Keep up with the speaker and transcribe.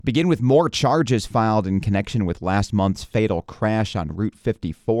Begin with more charges filed in connection with last month's fatal crash on Route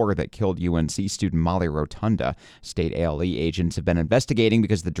 54 that killed UNC student Molly Rotunda. State ALE agents have been investigating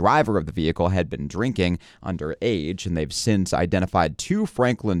because the driver of the vehicle had been drinking underage, and they've since identified 2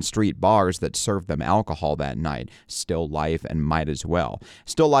 Franklin Street bars that served them alcohol that night, Still Life and Might As Well.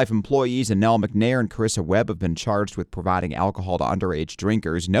 Still Life employees Annelle McNair and Carissa Webb have been charged with providing alcohol to underage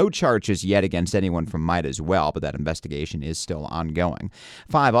drinkers. No charges yet against anyone from Might As Well, but that investigation is still ongoing.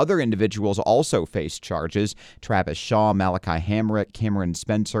 5 other individuals also face charges: Travis Shaw, Malachi Hamrick, Cameron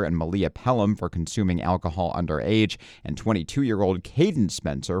Spencer, and Malia Pelham for consuming alcohol underage, and 22-year-old Caden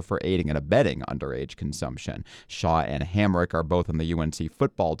Spencer for aiding and abetting underage consumption. Shaw and Hamrick are both on the UNC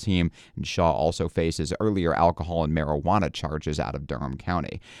football team, and Shaw also faces earlier alcohol and marijuana charges out of Durham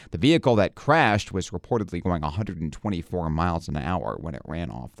County. The vehicle that crashed was reportedly going 124 miles an hour when it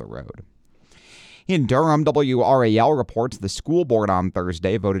ran off the road. In Durham, WRAL reports the school board on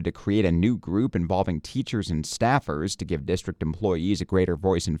Thursday voted to create a new group involving teachers and staffers to give district employees a greater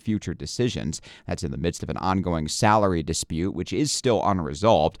voice in future decisions. That's in the midst of an ongoing salary dispute, which is still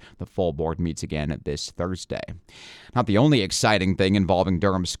unresolved. The full board meets again this Thursday. Not the only exciting thing involving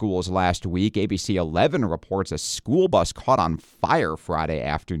Durham schools last week. ABC 11 reports a school bus caught on fire Friday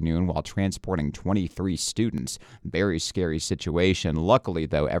afternoon while transporting 23 students. Very scary situation. Luckily,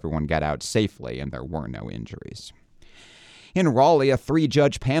 though, everyone got out safely and there were no injuries. In Raleigh, a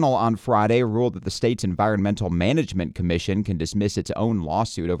 3-judge panel on Friday ruled that the state's Environmental Management Commission can dismiss its own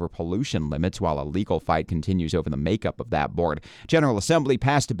lawsuit over pollution limits while a legal fight continues over the makeup of that board. General Assembly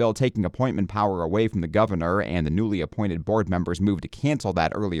passed a bill taking appointment power away from the governor, and the newly appointed board members moved to cancel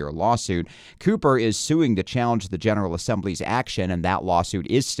that earlier lawsuit. Cooper is suing to challenge the General Assembly's action, and that lawsuit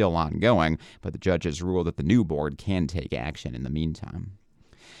is still ongoing, but the judges ruled that the new board can take action in the meantime.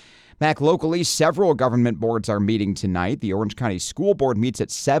 Back locally, several government boards are meeting tonight. The Orange County School Board meets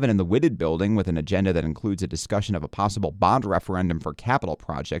at 7 in the Whitted Building with an agenda that includes a discussion of a possible bond referendum for capital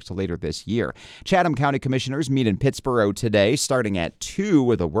projects later this year. Chatham County Commissioners meet in Pittsboro today, starting at 2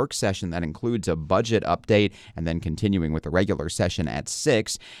 with a work session that includes a budget update and then continuing with a regular session at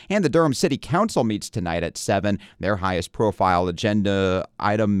 6. And the Durham City Council meets tonight at 7. Their highest profile agenda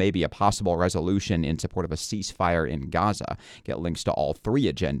item may be a possible resolution in support of a ceasefire in Gaza. Get links to all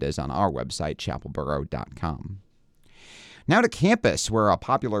 3 agendas on our website, chapelboro.com. Now to campus, where a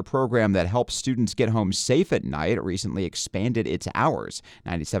popular program that helps students get home safe at night recently expanded its hours.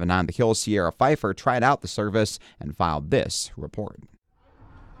 97.9 The Hill's Sierra Pfeiffer tried out the service and filed this report.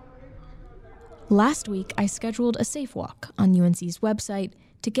 Last week, I scheduled a SafeWalk on UNC's website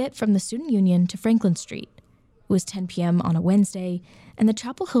to get from the Student Union to Franklin Street. It was 10 p.m. on a Wednesday, and the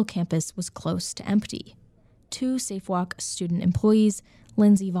Chapel Hill campus was close to empty. 2 SafeWalk student employees,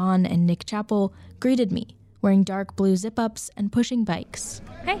 Lindsay Vaughn and Nick Chappell, greeted me, wearing dark blue zip-ups and pushing bikes.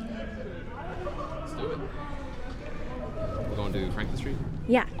 Hey. Let's do it. We're going to Franklin Street?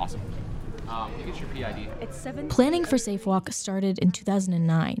 Yeah. Awesome. You get your PID. It's 7. Planning for SafeWalk started in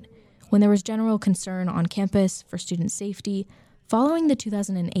 2009, when there was general concern on campus for student safety following the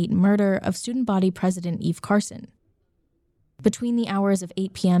 2008 murder of student body president Eve Carson. Between the hours of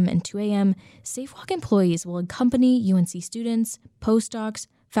 8 p.m. and 2 a.m., SafeWalk employees will accompany UNC students, postdocs,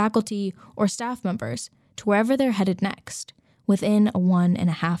 faculty, or staff members to wherever they're headed next, within a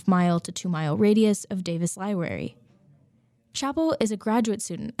 1.5 mile to 2 mile radius of Davis Library. Chappell is a graduate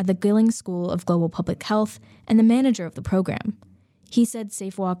student at the Gilling School of Global Public Health and the manager of the program. He said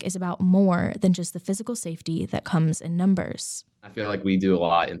SafeWalk is about more than just the physical safety that comes in numbers. I feel like we do a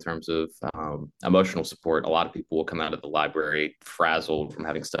lot in terms of emotional support. A lot of people will come out of the library frazzled from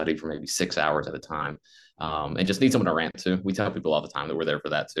having studied for maybe 6 hours at a time and just need someone to rant to. We tell people all the time that we're there for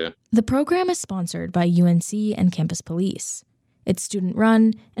that too. The program is sponsored by UNC and Campus Police. It's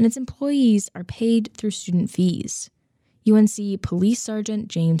student-run, and its employees are paid through student fees. UNC Police Sergeant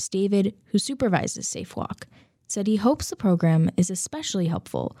James David, who supervises SafeWalk, said he hopes the program is especially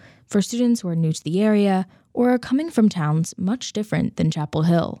helpful for students who are new to the area or are coming from towns much different than Chapel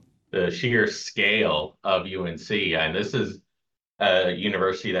Hill. The sheer scale of UNC, and this is a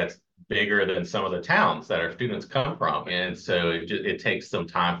university that's bigger than some of the towns that our students come from. And so it takes some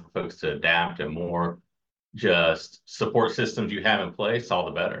time for folks to adapt, and more just support systems you have in place, all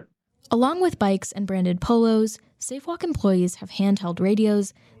the better. Along with bikes and branded polos, SafeWalk employees have handheld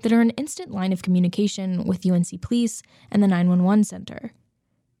radios that are an instant line of communication with UNC Police and the 911 Center.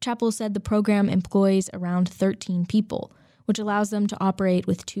 Chappell said the program employs around 13 people, which allows them to operate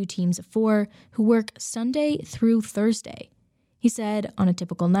with 2 teams of 4 who work Sunday through Thursday. He said, on a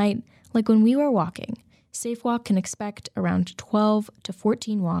typical night, like when we were walking, SafeWalk can expect around 12 to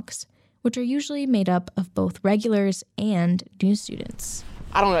 14 walks, which are usually made up of both regulars and new students.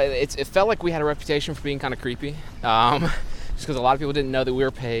 I don't know. It felt like we had a reputation for being kind of creepy, just because a lot of people didn't know that we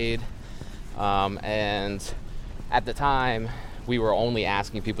were paid. And at the time, we were only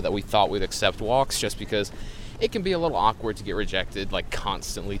asking people that we thought would accept walks, just because it can be a little awkward to get rejected like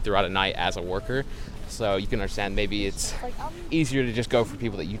constantly throughout a night as a worker. So you can understand maybe it's easier to just go for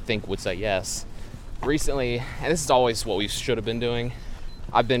people that you think would say yes. Recently, and this is always what we should have been doing,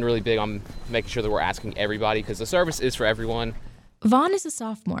 I've been really big on making sure that we're asking everybody, because the service is for everyone. Vaughn is a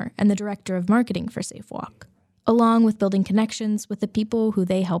sophomore and the director of marketing for SafeWalk. Along with building connections with the people who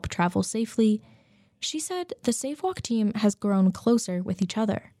they help travel safely, she said the SafeWalk team has grown closer with each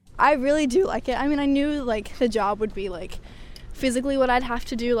other. I really do like it. I mean, I knew like the job would be like physically what I'd have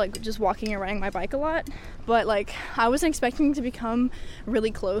to do, like just walking and riding my bike a lot. But like I wasn't expecting to become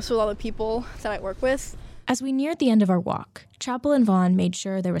really close with all the people that I work with. As we neared the end of our walk, Chapel and Vaughn made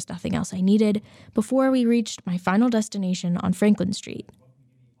sure there was nothing else I needed before we reached my final destination on Franklin Street.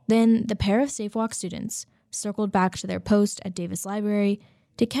 Then the pair of SafeWalk students circled back to their post at Davis Library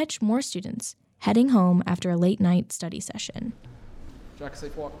to catch more students heading home after a late night study session. Would you like a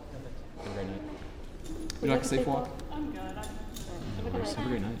safe walk? Have a great night. Would you like a safe walk? I'm good. Have a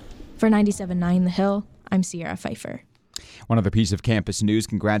great night. For 97.9 The Hill, I'm Sierra Pfeiffer. One other piece of campus news,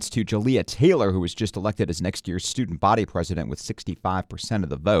 congrats to Jalea Taylor, who was just elected as next year's student body president with 65% of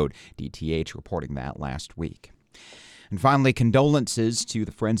the vote. DTH reporting that last week. And finally, condolences to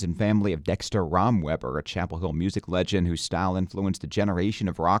the friends and family of Dexter Romweber, a Chapel Hill music legend whose style influenced a generation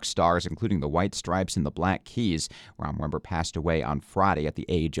of rock stars, including the White Stripes and the Black Keys. Romweber passed away on Friday at the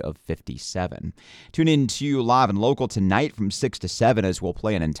age of 57. Tune in to Live and Local tonight from 6 to 7 as we'll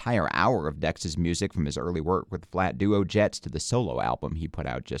play an entire hour of Dex's music from his early work with Flat Duo Jets to the solo album he put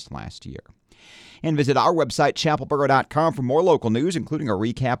out just last year. And visit our website, chapelboro.com, for more local news, including a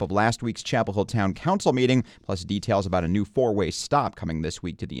recap of last week's Chapel Hill Town Council meeting, plus details about a new four-way stop coming this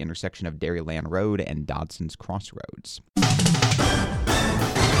week to the intersection of Dairyland Road and Dodson's Crossroads.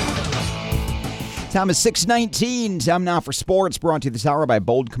 Time is 6:19. Time now for sports, brought to you this hour by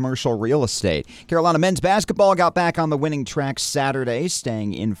Bold Commercial Real Estate. Carolina men's basketball got back on the winning track Saturday,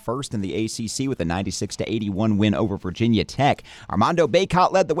 staying in first in the ACC with a 96-81 win over Virginia Tech. Armando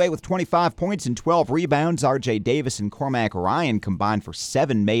Bacot led the way with 25 points and 12 rebounds. R.J. Davis and Cormac Ryan combined for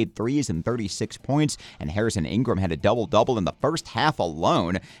 7 made threes and 36 points, and Harrison Ingram had a double-double in the first half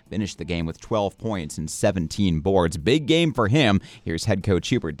alone. Finished the game with 12 points and 17 boards. Big game for him. Here's head coach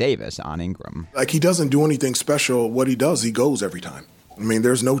Hubert Davis on Ingram. He doesn't do anything special. What he does, he goes every time. I mean,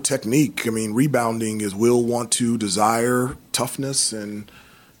 there's no technique. I mean, rebounding is will, want to, desire, toughness, and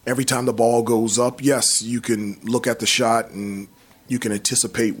every time the ball goes up, yes, you can look at the shot and you can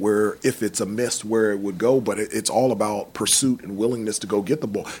anticipate where, if it's a miss, where it would go, but it's all about pursuit and willingness to go get the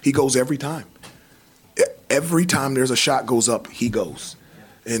ball. He goes every time. Every time there's a shot goes up, he goes.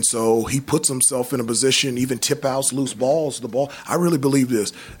 And so he puts himself in a position, even tip outs, loose balls, the ball. I really believe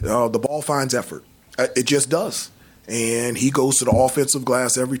this. The ball finds effort. It just does. And he goes to the offensive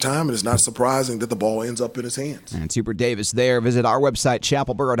glass every time, and it's not surprising that the ball ends up in his hands. And Super Davis there. Visit our website,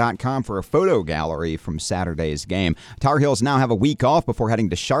 chapelboro.com, for a photo gallery from Saturday's game. Tar Heels now have a week off before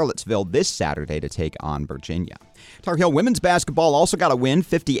heading to Charlottesville this Saturday to take on Virginia. Tar Heel women's basketball also got a win,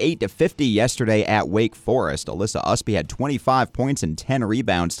 58-50 yesterday at Wake Forest. Alyssa Usby had 25 points and 10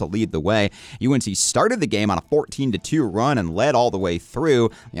 rebounds to lead the way. UNC started the game on a 14-2 run and led all the way through.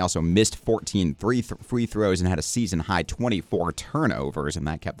 They also missed 14 free throws and had a season-high 24 turnovers, and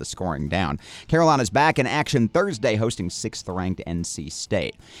that kept the scoring down. Carolina's back in action Thursday, hosting 6th-ranked NC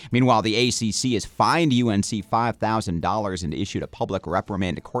State. Meanwhile, the ACC has fined UNC $5,000 and issued a public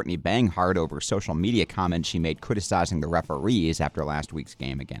reprimand to Courtney Banghart over social media comments she made criticizing the referees after last week's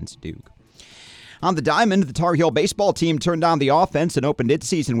game against Duke. On the diamond, the Tar Heel baseball team turned on the offense and opened its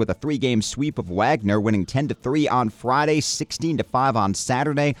season with a 3-game sweep of Wagner, winning 10-3 on Friday, 16-5 on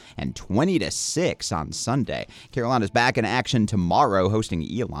Saturday, and 20-6 on Sunday. Carolina's back in action tomorrow, hosting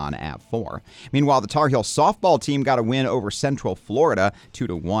Elon at 4. Meanwhile, the Tar Heel softball team got a win over Central Florida,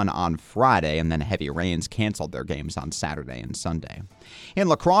 2-1 on Friday, and then heavy rains canceled their games on Saturday and Sunday. In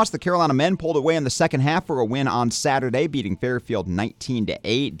lacrosse, the Carolina men pulled away in the second half for a win on Saturday, beating Fairfield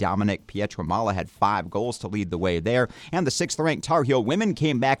 19-8. Dominic Pietromala had 5 goals to lead the way there, and the 6th-ranked Tar Heel women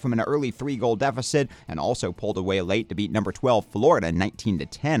came back from an early 3-goal deficit and also pulled away late to beat number 12 Florida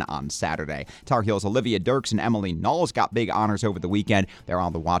 19-10 on Saturday. Tar Heel's Olivia Dirks and Emily Knowles got big honors over the weekend. They're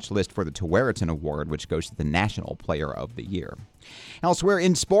on the watch list for the Tewaaraton Award, which goes to the National Player of the Year. Elsewhere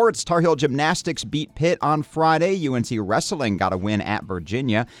in sports, Tar Heel Gymnastics beat Pitt on Friday. UNC Wrestling got a win at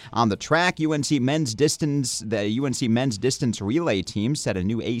Virginia. On the track, the UNC men's distance relay team set a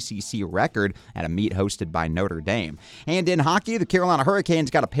new ACC record at a meet hosted by Notre Dame. And in hockey, the Carolina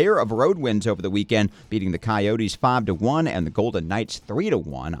Hurricanes got a pair of road wins over the weekend, beating the Coyotes 5-1 and the Golden Knights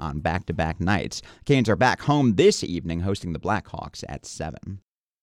 3-1 on back-to-back nights. Canes are back home this evening, hosting the Blackhawks at 7.